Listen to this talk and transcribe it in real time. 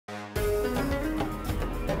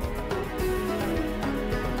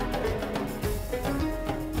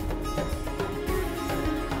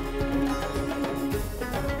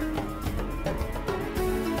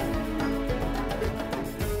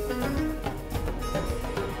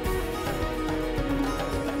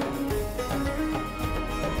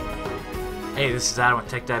Hey, this is Adam with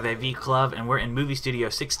Tech Dive AV Club, and we're in Movie Studio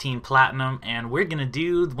 16 Platinum, and we're gonna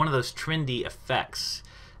do one of those trendy effects.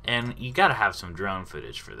 And you gotta have some drone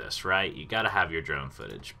footage for this, right? You gotta have your drone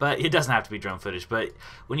footage, but it doesn't have to be drone footage. But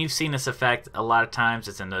when you've seen this effect, a lot of times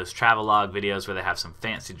it's in those travelogue videos where they have some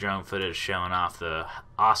fancy drone footage showing off the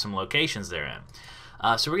awesome locations they're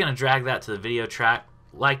in. So we're gonna drag that to the video track.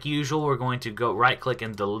 Like usual, we're going to go right-click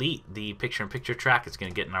and delete the picture-in-picture track. It's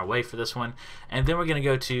going to get in our way for this one. And then we're going to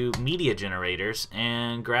go to Media Generators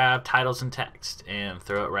and grab titles and text and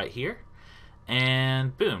throw it right here.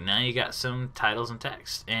 And boom, now you got some titles and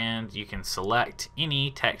text. And you can select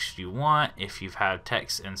any text you want. If you've had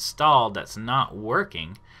text installed that's not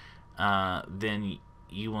working, then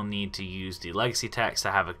you will need to use the legacy text.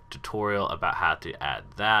 I have a tutorial about how to add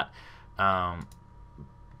that.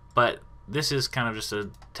 But this is kind of just a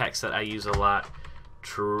text that I use a lot.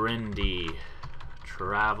 Trendy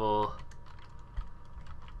travel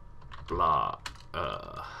blog.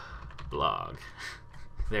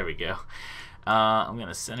 There we go. I'm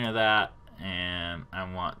gonna center that, and I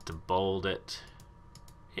want to bold it.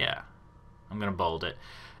 Yeah, I'm gonna bold it,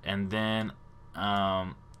 and then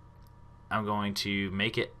I'm going to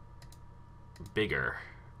make it bigger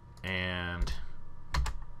and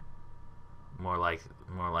more like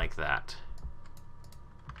that.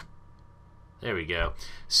 There we go.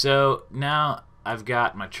 So now I've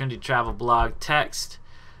got my trendy travel blog text,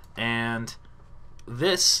 and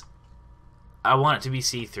this I want it to be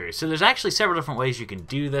see-through. So there's actually several different ways you can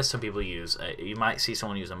do this. Some people use you might see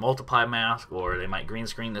someone use a multiply mask, or they might green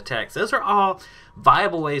screen the text. Those are all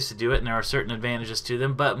viable ways to do it, and there are certain advantages to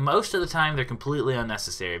them, but most of the time they're completely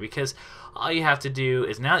unnecessary, because all you have to do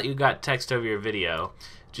is, now that you've got text over your video,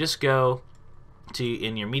 just go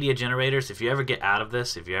in your media generators. If you ever get out of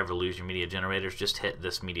this, if you ever lose your media generators, just hit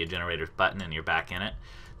this media generators button and you're back in it.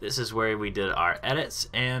 This is where we did our edits,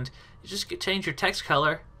 and you just change your text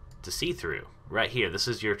color to see-through right here. This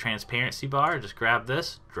is your transparency bar. Just grab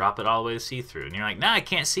this, drop it all the way to see-through, and you're like, nah, I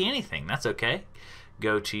can't see anything. That's okay.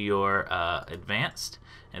 Go to your advanced,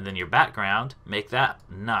 and then your background, make that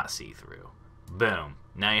not see-through. Boom,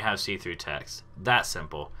 now you have see-through text. That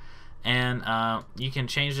simple. And you can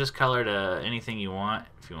change this color to anything you want.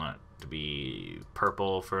 If you want it to be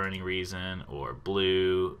purple for any reason, or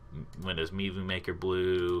blue, Windows Movie Maker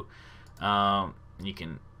blue, you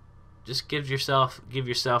can just give yourself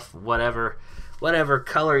whatever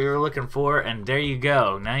color you're looking for, and there you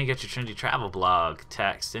go. Now you got your trendy travel blog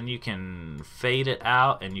text, and you can fade it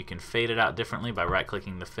out, and you can fade it out differently by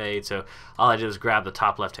right-clicking the fade. So all I did was grab the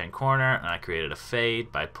top left-hand corner, and I created a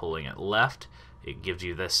fade by pulling it left. It gives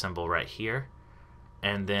you this symbol right here,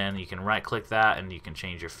 and then you can right-click that, and you can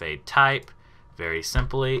change your fade type very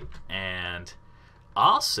simply. And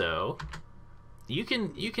also, you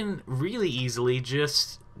can really easily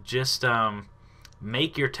just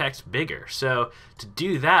make your text bigger. So to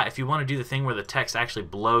do that, if you want to do the thing where the text actually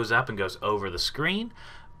blows up and goes over the screen,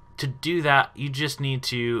 to do that you just need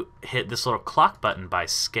to hit this little clock button by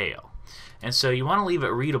scale. And so you want to leave it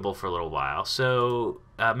readable for a little while. So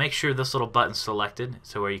make sure this little button's selected,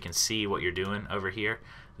 so where you can see what you're doing over here.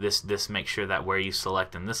 This makes sure that where you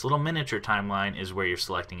select in this little miniature timeline is where you're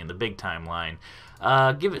selecting in the big timeline.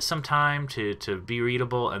 Give it some time to be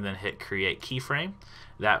readable, and then hit create keyframe.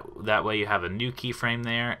 That way you have a new keyframe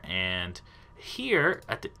there, and here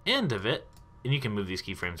at the end of it, and you can move these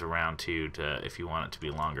keyframes around too if you want it to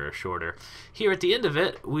be longer or shorter. Here at the end of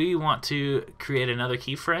it, we want to create another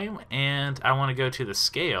keyframe, and I want to go to the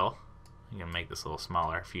scale. I'm going to make this a little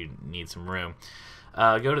smaller if you need some room.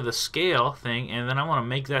 Go to the scale thing, and then I want to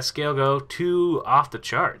make that scale go to off the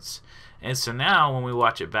charts. And so now when we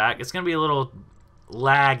watch it back, it's going to be a little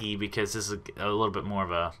laggy, because this is a little bit more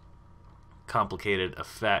of a complicated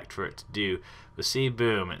effect for it to do. But see,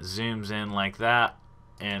 boom, it zooms in like that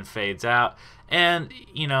and fades out. And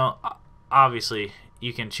you know, obviously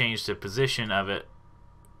you can change the position of it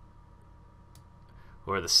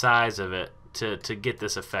or the size of it to get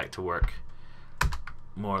this effect to work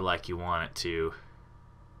more like you want it to.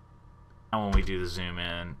 And when we do the zoom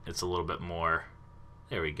in, it's a little bit more,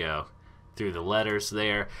 there we go, through the letters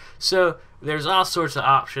there. So there's all sorts of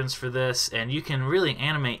options for this, and you can really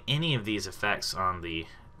animate any of these effects on the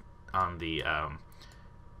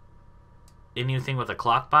anything with a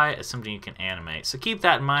clock by it is something you can animate. So keep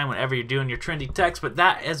that in mind whenever you're doing your trendy text. But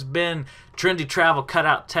that has been Trendy Travel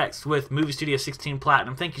Cutout Text with Movie Studio 16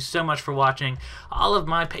 Platinum. Thank you so much for watching. All of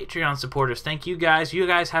my Patreon supporters, thank you guys. You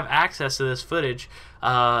guys have access to this footage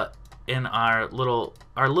in our little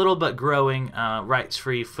but growing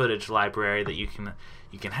rights-free footage library that you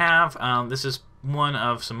can have. This is one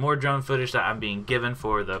of some more drone footage that I'm being given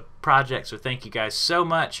for the project, so thank you guys so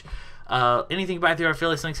much. Anything buy through our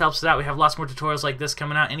affiliates links helps us out. We have lots more tutorials like this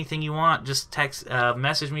coming out. Anything you want, just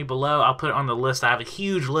message me below. I'll put it on the list. I have a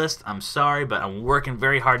huge list. I'm sorry, but I'm working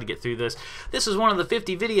very hard to get through this. This is one of the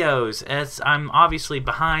 50 videos. I'm obviously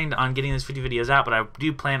behind on getting these 50 videos out, but I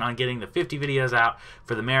do plan on getting the 50 videos out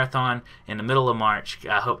for the marathon in the middle of March.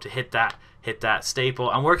 I hope to hit that staple.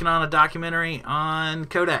 I'm working on a documentary on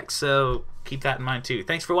Codex, so keep that in mind too.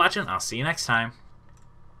 Thanks for watching. I'll see you next time.